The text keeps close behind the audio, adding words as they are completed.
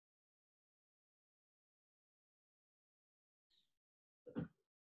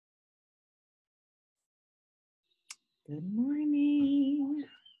Good morning.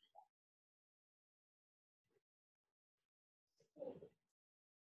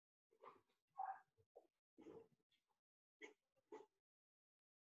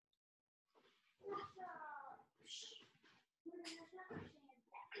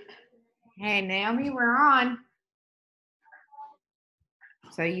 Hey, Naomi, we're on.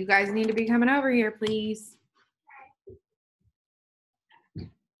 So you guys need to be coming over here, please.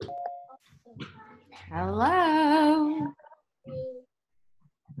 Hello.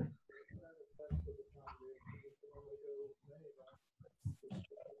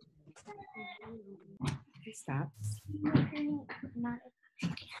 Stop.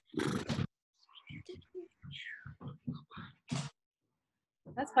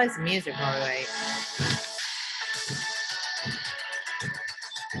 Let's play some music while we wait.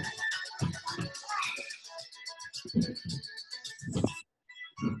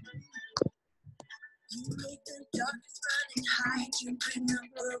 You bring the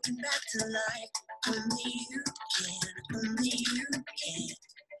broken back to life. Only you can, only you can.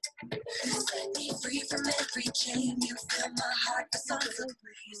 You set me free from every chain. You fill my heart with songs of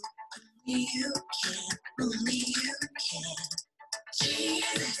praise. Only you can, only you can.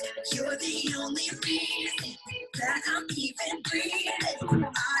 Jesus, you're the only reason that I'm even breathing.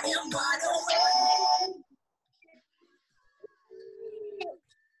 I am wide awake.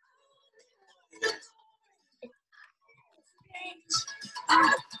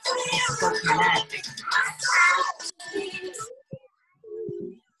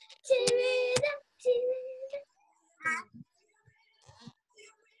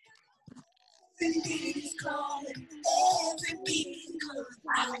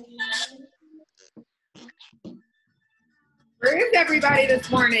 Where's everybody this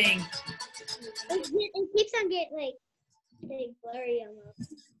morning? It keeps on getting like blurry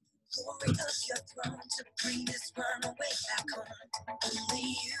almost. Glory of your throne to bring this runaway back home. Only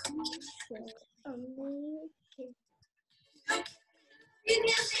you can. Only you can. You give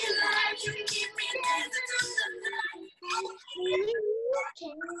me life, you give me dancing through the night. Only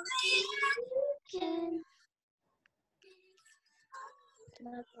you can.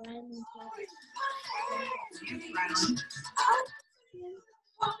 Not violent.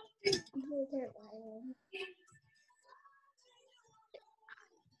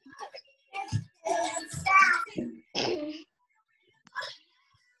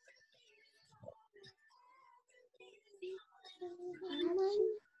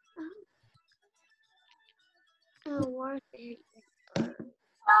 Oh, worth it.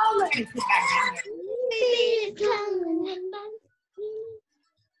 Oh, let me sit back down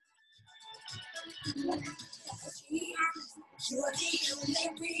You're the only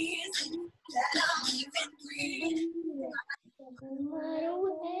reason that I'm even breathing.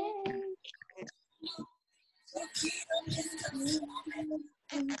 Your freedom is consuming.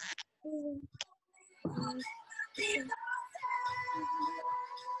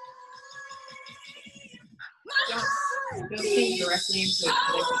 Don't sing directly into it.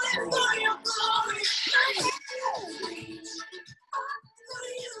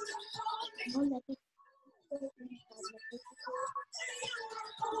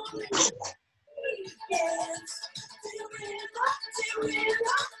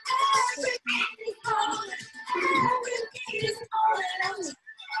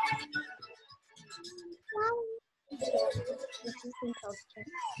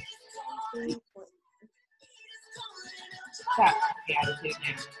 That's the attitude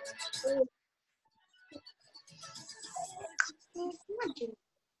now.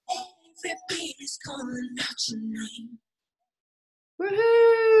 Every beat is calling out your name.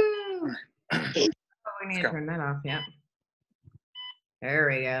 Woohoo! Oh, we need to turn that off, yeah. There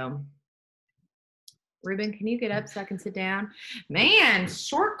we go. Ruben, can you get up so I can sit down? Man,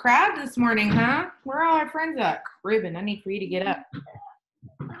 short crowd this morning, huh? Where are all our friends at? Ruben, I need for you to get up.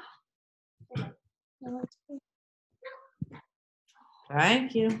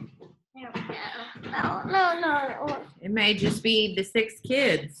 Thank you. No. It may just be the 6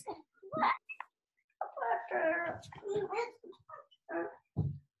 kids.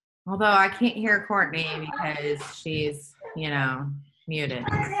 Although I can't hear Courtney because she's, muted.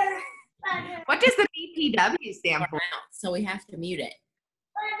 What does the BPW stand for? So we have to mute it.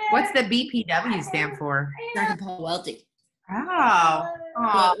 What's the BPW stand for? Bracken Paul Welty. Oh.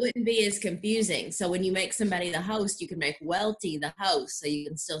 So it wouldn't be as confusing. So when you make somebody the host, you can make Welty the host so you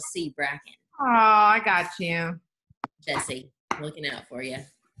can still see Bracken. Oh, I got you. Jesse, looking out for you.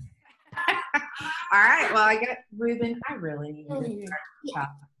 All right. Well, I got Ruben. I really need to start.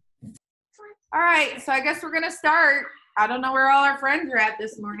 All right. So I guess we're going to start. I don't know where all our friends are at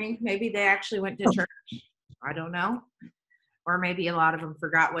this morning. Maybe they actually went to church. I don't know. Or maybe a lot of them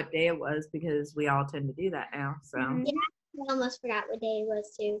forgot what day it was because we all tend to do that now. So Yeah, I almost forgot what day it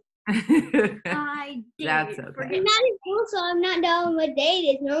was too. I did. That's okay. I'm not in school, so I'm not knowing what day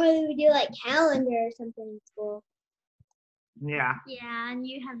it is. Normally we do like calendar or something in school. Yeah. Yeah, and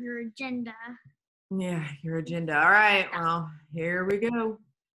you have your agenda. Yeah, your agenda. All right. Well, here we go.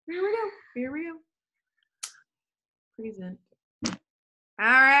 Here we go. Present. All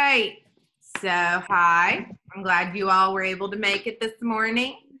right. So, hi. I'm glad you all were able to make it this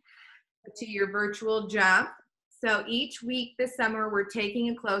morning to your virtual jump. So each week this summer, we're taking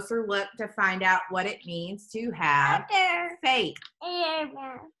a closer look to find out what it means to have faith.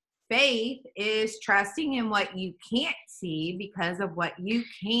 Faith is trusting in what you can't see because of what you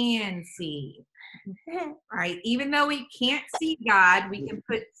can see. Right? Even though we can't see God, we can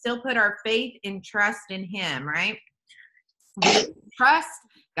still put our faith and trust in Him, right? We trust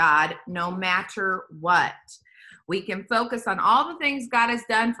God no matter what. We can focus on all the things God has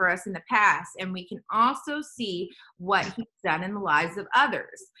done for us in the past, and we can also see what He's done in the lives of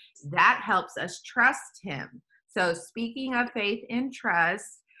others. That helps us trust Him. So speaking of faith and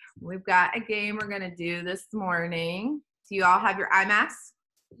trust, we've got a game we're going to do this morning. Do you all have your eye masks?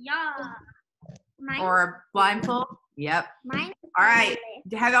 Yeah. Or a blindfold? Yep. Mine. All right.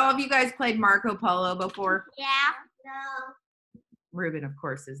 Have all of you guys played Marco Polo before? Yeah. No. Ruben, of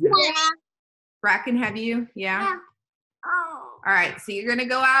course, is there. Yeah. Bracken, have you? Yeah? Oh. All right. So you're going to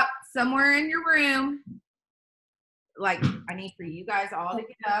go out somewhere in your room. Like, I need for you guys all to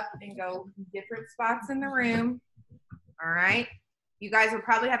get up and go different spots in the room. All right. You guys will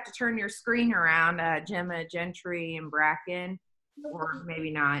probably have to turn your screen around, Gemma, Gentry, and Bracken. Or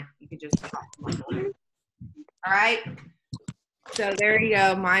maybe not. You could just talk. All right. So there you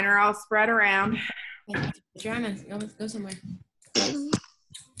go. Mine are all spread around. Go somewhere.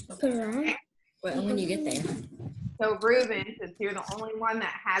 Put it on. Well, when you get there. So Ruben, since you're the only one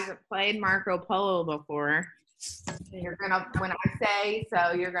that hasn't played Marco Polo before, you're gonna, when I say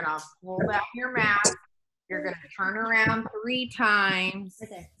so, you're gonna pull down your mask. You're gonna turn around 3 times,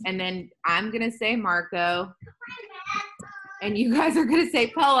 and then I'm gonna say Marco, and you guys are gonna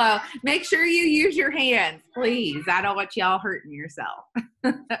say Polo. Make sure you use your hands, please. I don't want y'all hurting yourself.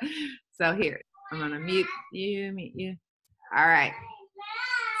 So here, I'm gonna mute you. All right.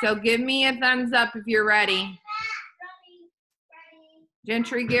 So give me a thumbs up if you're ready.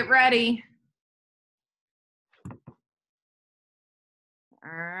 Gentry, get ready.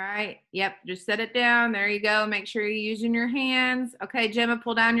 All right. Yep. Just set it down. There you go. Make sure you're using your hands. Okay, Gemma,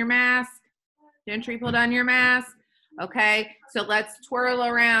 pull down your mask. Gentry, pull down your mask. Okay. So let's twirl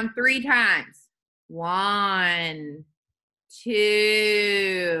around 3 times. 1,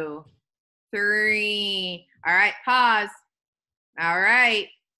 2, 3. All right. Pause. All right.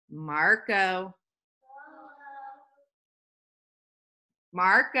 Marco.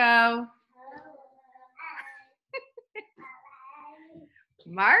 Marco.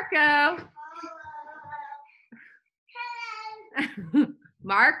 Marco.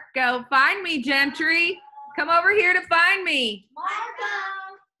 Marco, find me, Gentry. Come over here to find me. Marco.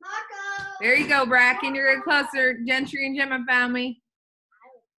 There you go, Bracken. You're getting closer. Gentry and Gemma found me.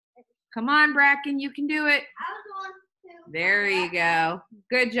 Come on, Bracken. You can do it. There you go.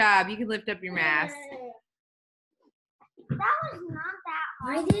 Good job. You can lift up your mask. That was not that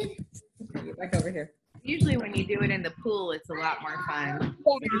hard. I did. Get back over here. Usually when you do it in the pool, it's a lot more fun.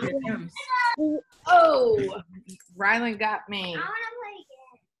 Yeah. Oh, Rylan got me. I want to play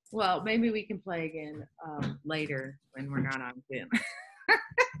again. Well, maybe we can play again later when we're not on Zoom.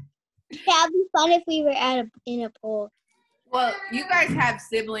 Yeah, it'd be fun if we were in a pool. Well, you guys have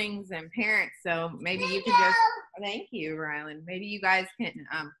siblings and parents, so maybe you can just. Thank you, Rylan. Maybe you guys can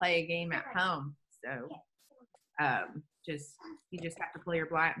play a game at home. So, you just have to pull your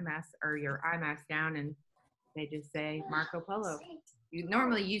black mask or your eye mask down, and they just say Marco Polo.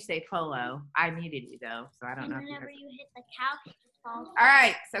 Normally you say Polo. I muted you though, so I don't know. Whenever you hit the couch, it falls. All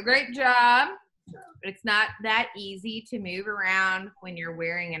right, so great job. It's not that easy to move around when you're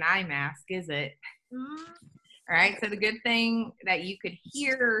wearing an eye mask, is it? All right, so the good thing that you could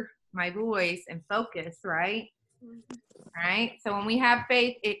hear my voice and focus, right? All right, so when we have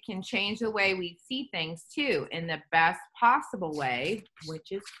faith, it can change the way we see things too in the best possible way,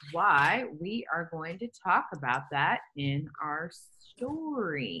 which is why we are going to talk about that in our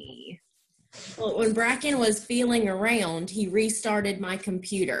story. Well, when Bracken was feeling around, he restarted my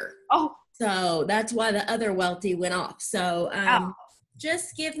computer. Oh. So that's why the other Welty went off. So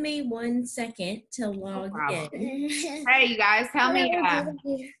just give me 1 second to log in. Hey, you guys, tell me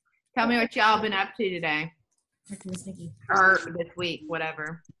what y'all been up to today. Or this week,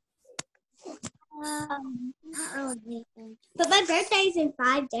 whatever. Not really. But my birthday's in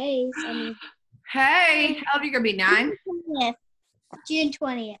 5 days. Hey, how old are you going to be, 9? June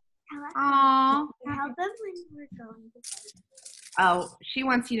 20th. Aww. Tell them when we're going. Oh, she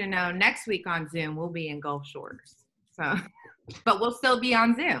wants you to know next week on Zoom, we'll be in Gulf Shores. So, but we'll still be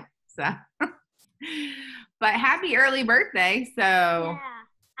on Zoom. So, but happy early birthday. So, Yeah.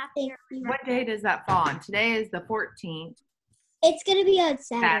 Happy what day does that fall on? Today is the 14th. It's going to be on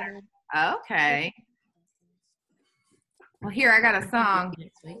Saturday. Okay. Well, here, I got a song.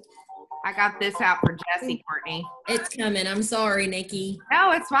 I got this out for Jesse, Courtney. It's coming. I'm sorry, Nikki.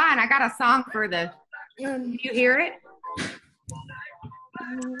 No, it's fine. I got a song for the. Can you hear it?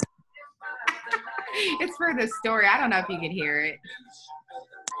 It's for the story. I don't know if you can hear it.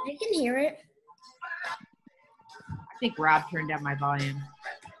 I can hear it. I think Rob turned down my volume.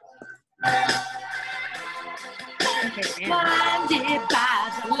 Blinded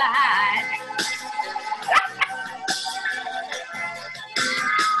by the light.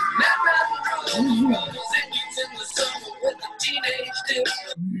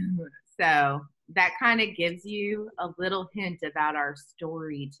 So that kind of gives you a little hint about our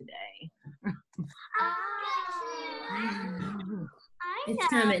story today. It's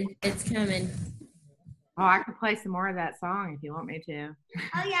coming. It's coming. Oh, I can play some more of that song if you want me to.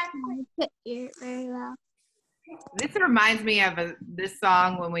 Oh, yeah. I couldn't hear it very well. This reminds me of this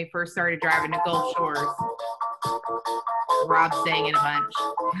song when we first started driving to Gulf Shores. Rob sang it a bunch.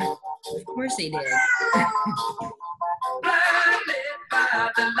 Of course he did. Blinded by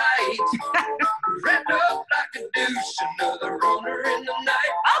the light, wrapped up like a douche, another runner in the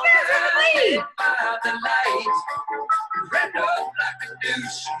night. Oh, Blinded by the light, wrapped up like a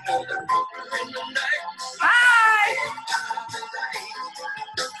douche, another runner in the night. Bye!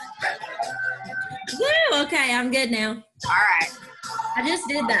 Woo! Okay, I'm good now. All right. I just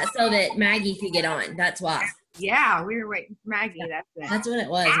did that so that Maggie could get on. That's why. Yeah, we were waiting for Maggie. That's it. That's what it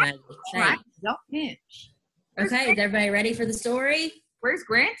was, Maggie. Right. Thanks. Don't pinch. Okay, is everybody ready for the story? Where's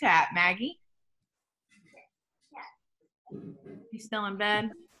Grant at, Maggie? He's still in bed?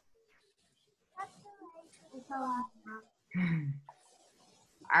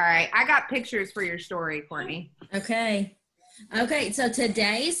 All right. I got pictures for your story, Courtney. Okay. Okay, so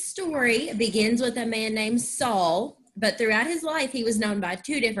today's story begins with a man named Saul, but throughout his life, he was known by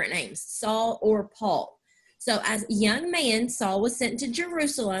 2 different names, Saul or Paul. So as a young man, Saul was sent to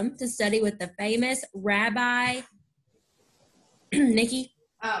Jerusalem to study with the famous Rabbi, Nikki?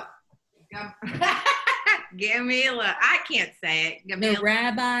 Oh, Gamaliel. I can't say it. The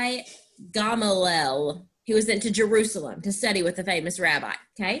Rabbi Gamaliel. He was sent to Jerusalem to study with the famous rabbi,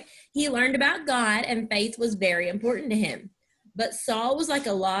 okay? He learned about God, and faith was very important to him. But Saul was like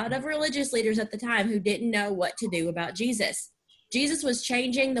a lot of religious leaders at the time who didn't know what to do about Jesus. Jesus was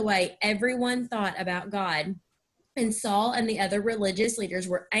changing the way everyone thought about God, and Saul and the other religious leaders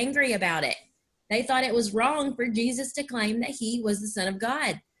were angry about it. They thought it was wrong for Jesus to claim that he was the Son of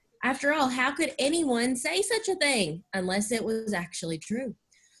God. After all, how could anyone say such a thing unless it was actually true?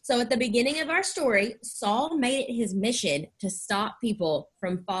 So at the beginning of our story, Saul made it his mission to stop people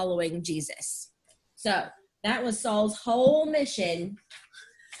from following Jesus. So that was Saul's whole mission,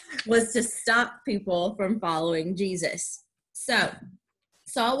 was to stop people from following Jesus. So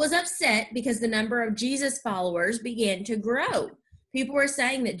Saul was upset because the number of Jesus followers began to grow. People were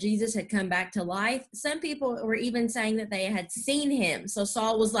saying that Jesus had come back to life. Some people were even saying that they had seen him. So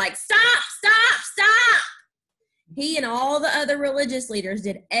Saul was like, stop, stop, stop. He and all the other religious leaders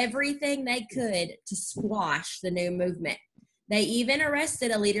did everything they could to squash the new movement. They even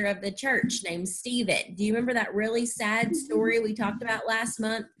arrested a leader of the church named Stephen. Do you remember that really sad story we talked about last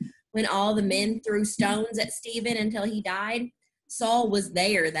month when all the men threw stones at Stephen until he died? Saul was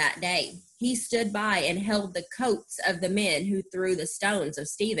there that day. He stood by and held the coats of the men who threw the stones of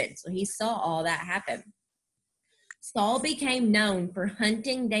Stephen. So he saw all that happen. Saul became known for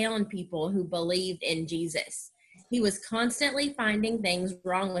hunting down people who believed in Jesus. He was constantly finding things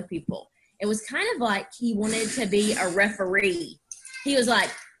wrong with people. It was kind of like he wanted to be a referee. He was like,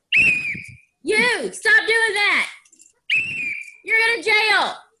 you, stop doing that. You're going to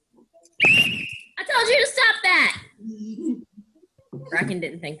jail. I told you to stop that. Bracken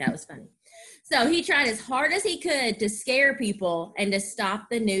didn't think that was funny. So he tried as hard as he could to scare people and to stop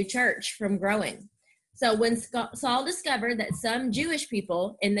the new church from growing. So when Saul discovered that some Jewish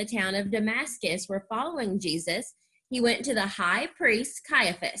people in the town of Damascus were following Jesus, he went to the high priest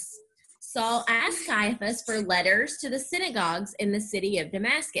Caiaphas. Saul asked Caiaphas for letters to the synagogues in the city of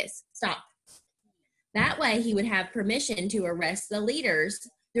Damascus. Stop. That way he would have permission to arrest the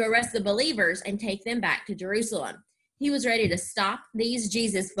believers and take them back to Jerusalem. He was ready to stop these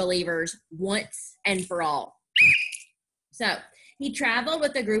Jesus believers once and for all. So he traveled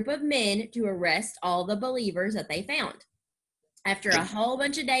with a group of men to arrest all the believers that they found. After a whole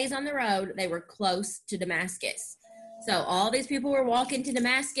bunch of days on the road, they were close to Damascus. So all these people were walking to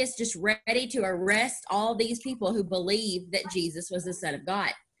Damascus, just ready to arrest all these people who believed that Jesus was the Son of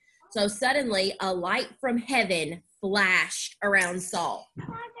God. So suddenly a light from heaven flashed around Saul.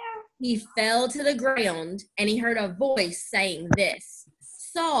 He fell to the ground and he heard a voice saying this,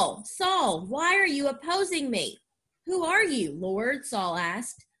 "Saul, Saul, why are you opposing me?" "Who are you, Lord?" Saul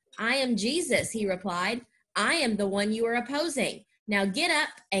asked. "I am Jesus," he replied. "I am the one you are opposing. Now get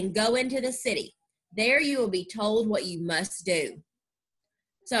up and go into the city. There you will be told what you must do."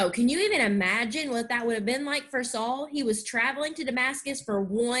 So can you even imagine what that would have been like for Saul? He was traveling to Damascus for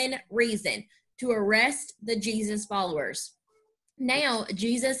one reason, to arrest the Jesus followers. Now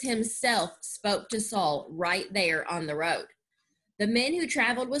Jesus himself spoke to Saul right there on the road. The men who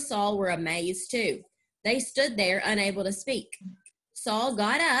traveled with Saul were amazed too. They stood there unable to speak. Saul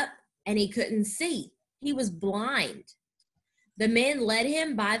got up and he couldn't see. He was blind. The men led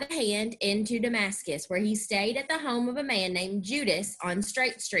him by the hand into Damascus, where he stayed at the home of a man named Judas on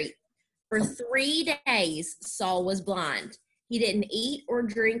Straight Street. For 3 days, Saul was blind. He didn't eat or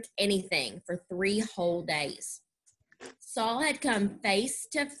drink anything for 3 whole days. Saul had come face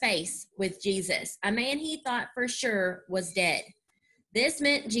to face with Jesus, a man he thought for sure was dead. This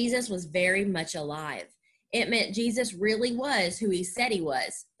meant Jesus was very much alive. It meant Jesus really was who he said he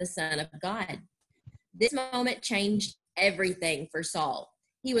was, the Son of God. This moment changed everything for Saul.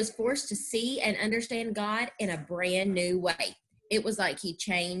 He was forced to see and understand God in a brand new way. It was like he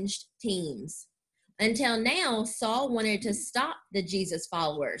changed teams. Until now, Saul wanted to stop the Jesus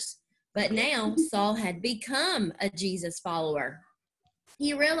followers, but now Saul had become a Jesus follower.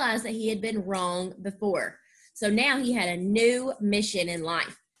 He realized that he had been wrong before, so now he had a new mission in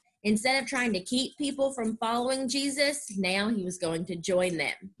life. Instead of trying to keep people from following Jesus, now he was going to join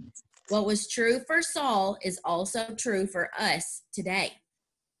them. What was true for Saul is also true for us today.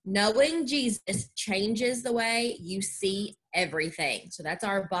 Knowing Jesus changes the way you see everything. So that's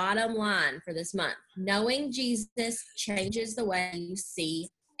our bottom line for this month. Knowing Jesus changes the way you see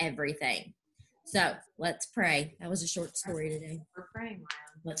everything. So let's pray. That was a short story today. We're praying.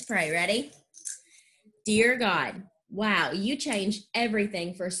 Let's pray. Ready? Dear God, wow, you changed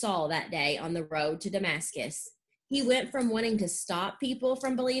everything for Saul that day on the road to Damascus. He went from wanting to stop people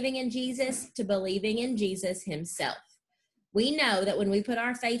from believing in Jesus to believing in Jesus himself. We know that when we put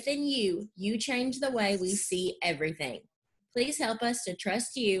our faith in you, you change the way we see everything. Please help us to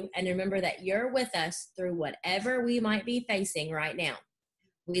trust you and remember that you're with us through whatever we might be facing right now.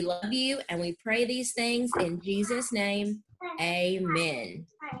 We love you and we pray these things in Jesus' name. Amen.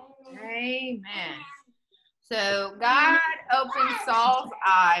 Amen. So God opened Saul's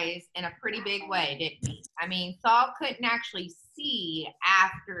eyes in a pretty big way, didn't he? I mean, Saul couldn't actually see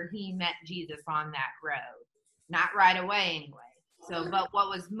after he met Jesus on that road. Not right away anyway. So, but what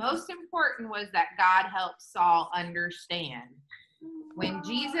was most important was that God helped Saul understand. When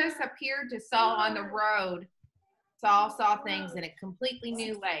Jesus appeared to Saul on the road, Saul saw things in a completely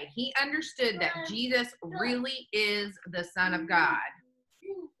new way. He understood that Jesus really is the Son of God.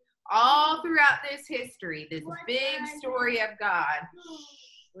 All throughout this history, this big story of God,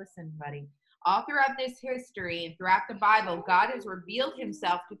 listen, buddy, all throughout this history and throughout the Bible, God has revealed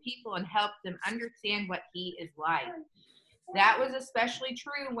himself to people and helped them understand what he is like. That was especially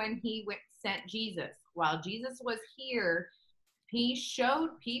true when he sent Jesus. While Jesus was here, he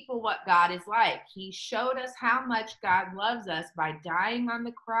showed people what God is like. He showed us how much God loves us by dying on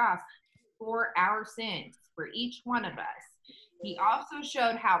the cross for our sins, for each one of us. He also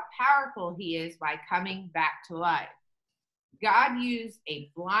showed how powerful he is by coming back to life. God used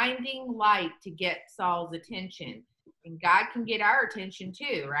a blinding light to get Saul's attention. And God can get our attention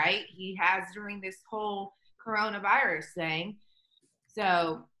too, right? He has during this whole coronavirus thing.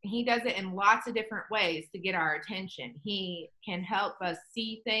 So he does it in lots of different ways to get our attention. He can help us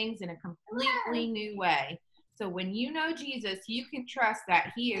see things in a completely new way. So when you know Jesus, you can trust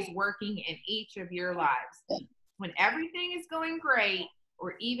that he is working in each of your lives. When everything is going great,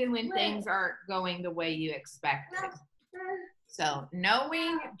 or even when things aren't going the way you expected. So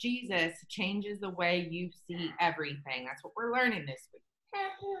knowing Jesus changes the way you see everything. That's what we're learning this week.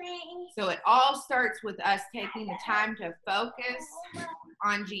 So it all starts with us taking the time to focus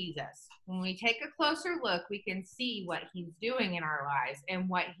on Jesus. When we take a closer look, we can see what he's doing in our lives and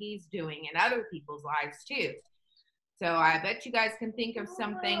what he's doing in other people's lives too. So I bet you guys can think of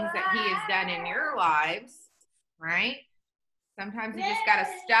some things that he has done in your lives, right? Sometimes you just got to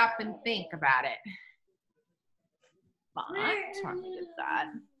stop and think about it. But let me get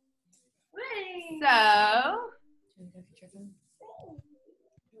that.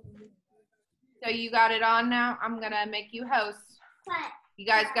 So you got it on now? I'm going to make you host. You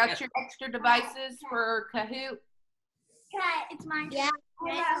guys got your extra devices for Kahoot? It's mine. Yeah.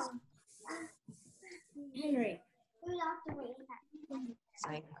 Henry.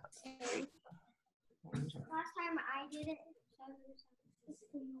 Last time I did it.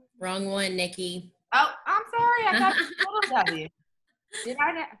 Wrong one, Nikki. Oh, I'm sorry. I got the little W. Did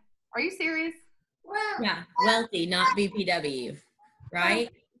I not? Are you serious? Yeah, wealthy, not BPW. Right?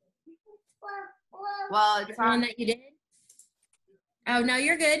 Well, it's The one on. that you did? Oh, no,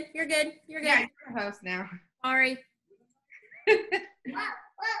 you're good. You're good. You're good. Yeah, you're a host now. Sorry.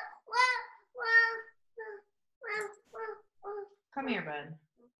 Come here, bud.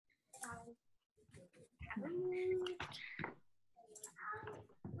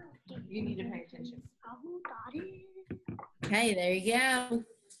 You need to pay attention. Okay, there you go.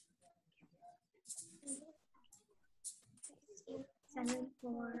 7,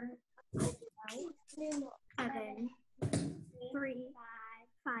 4, 7, 3,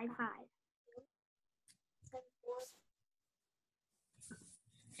 5, 5.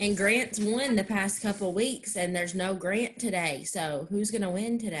 And Grant's won the past couple weeks, and there's no Grant today. So who's going to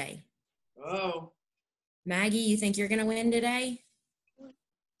win today? Oh. Maggie, you think you're going to win today?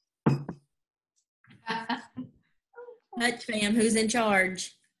 Hutch fam, who's in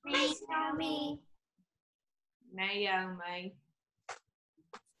charge? Naomi. Naomi.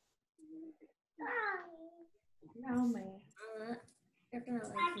 Naomi. My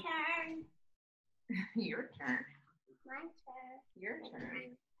turn. Your turn. My turn. Your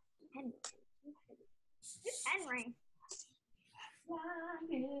turn. Henry.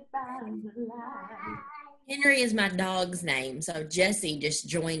 Henry is my dog's name, so Jesse just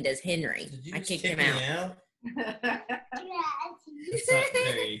joined as Henry. I kicked him out. Yes. It's not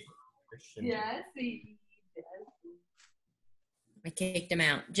very Christian. Jesse. I kicked him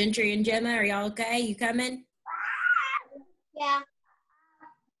out. Gentry and Gemma, are y'all okay? You coming? Yeah.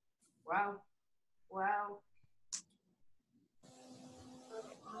 Wow. Wow.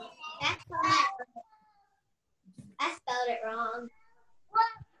 That's not I spelled it wrong.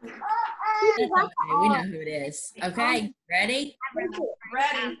 That's okay. We know who it is. Okay, ready? Ready.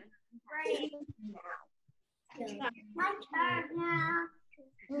 My turn now.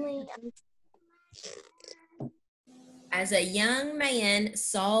 As a young man,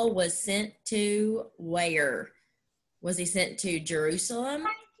 Saul was sent to where? Was he sent to Jerusalem,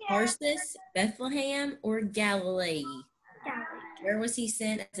 Tarsus, Bethlehem, or Galilee? Where was he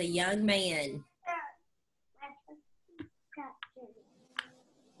sent as a young man?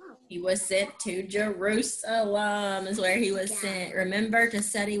 He was sent to Jerusalem is where he was sent. Remember to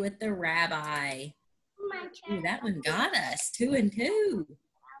study with the rabbi. Ooh, that one got us. 2 and 2.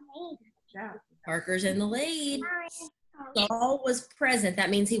 Parker's in the lead. Saul was present. That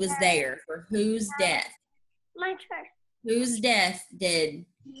means he was there. For whose death? My turn. Whose death did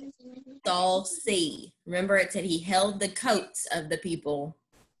Saul see? Remember it said he held the coats of the people.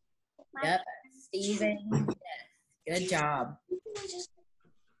 Yep. Stephen. Yes. Good job.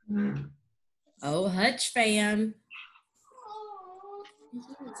 Oh, Hutch fam.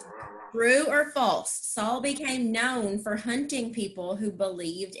 True or false? Saul became known for hunting people who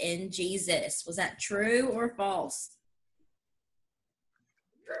believed in Jesus. Was that true or false?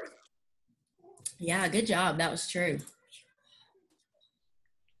 Yeah, good job. That was true.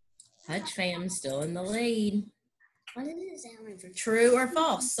 Hutch fam still in the lead. True or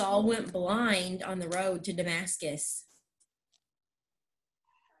false? Saul went blind on the road to Damascus.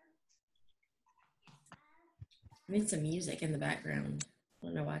 I need some music in the background. I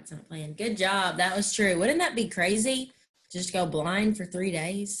don't know why it's not playing. Good job. That was true. Wouldn't that be crazy? Just go blind for 3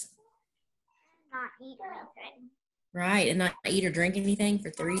 days? Not eat anything. Right, and not eat or drink anything for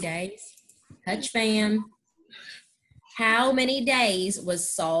 3 days? Hutch fam. How many days was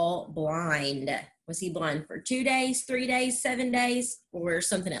Saul blind? Was he blind for 2 days, 3 days, 7 days, or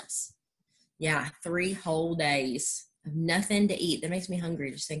something else? Yeah, 3 whole days of nothing to eat. That makes me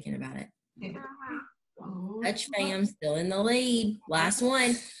hungry just thinking about it. Hutch fam still in the lead. Last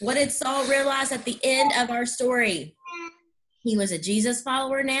one. What did Saul realize at the end of our story? He was a Jesus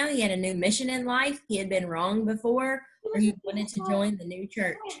follower now. He had a new mission in life. He had been wrong before, or he wanted to join the new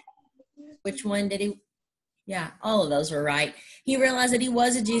church. Which one did he? Yeah, all of those were right. He realized that he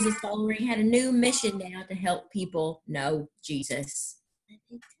was a Jesus follower. He had a new mission now to help people know Jesus.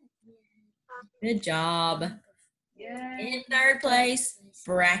 Good job. In 3rd place,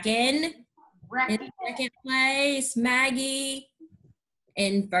 Bracken. In 2nd place, Maggie.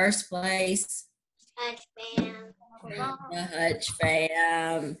 In 1st place, Hutch fam. The Hutch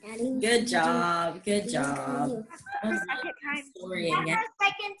fam. Good job. Good job. That's the second time. Story That's again. the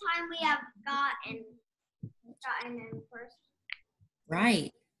second time we have gotten in first.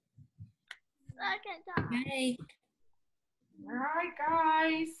 Right. Second time. Okay. All right,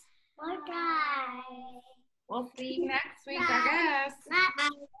 guys. Bye. We'll see you next week, I guess. Bye.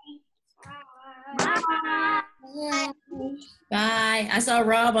 Bye. I saw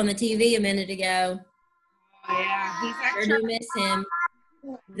Rob on the TV a minute ago. Oh, yeah, he's Sure extra. do miss him.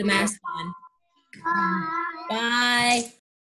 The mask on. Bye. Bye.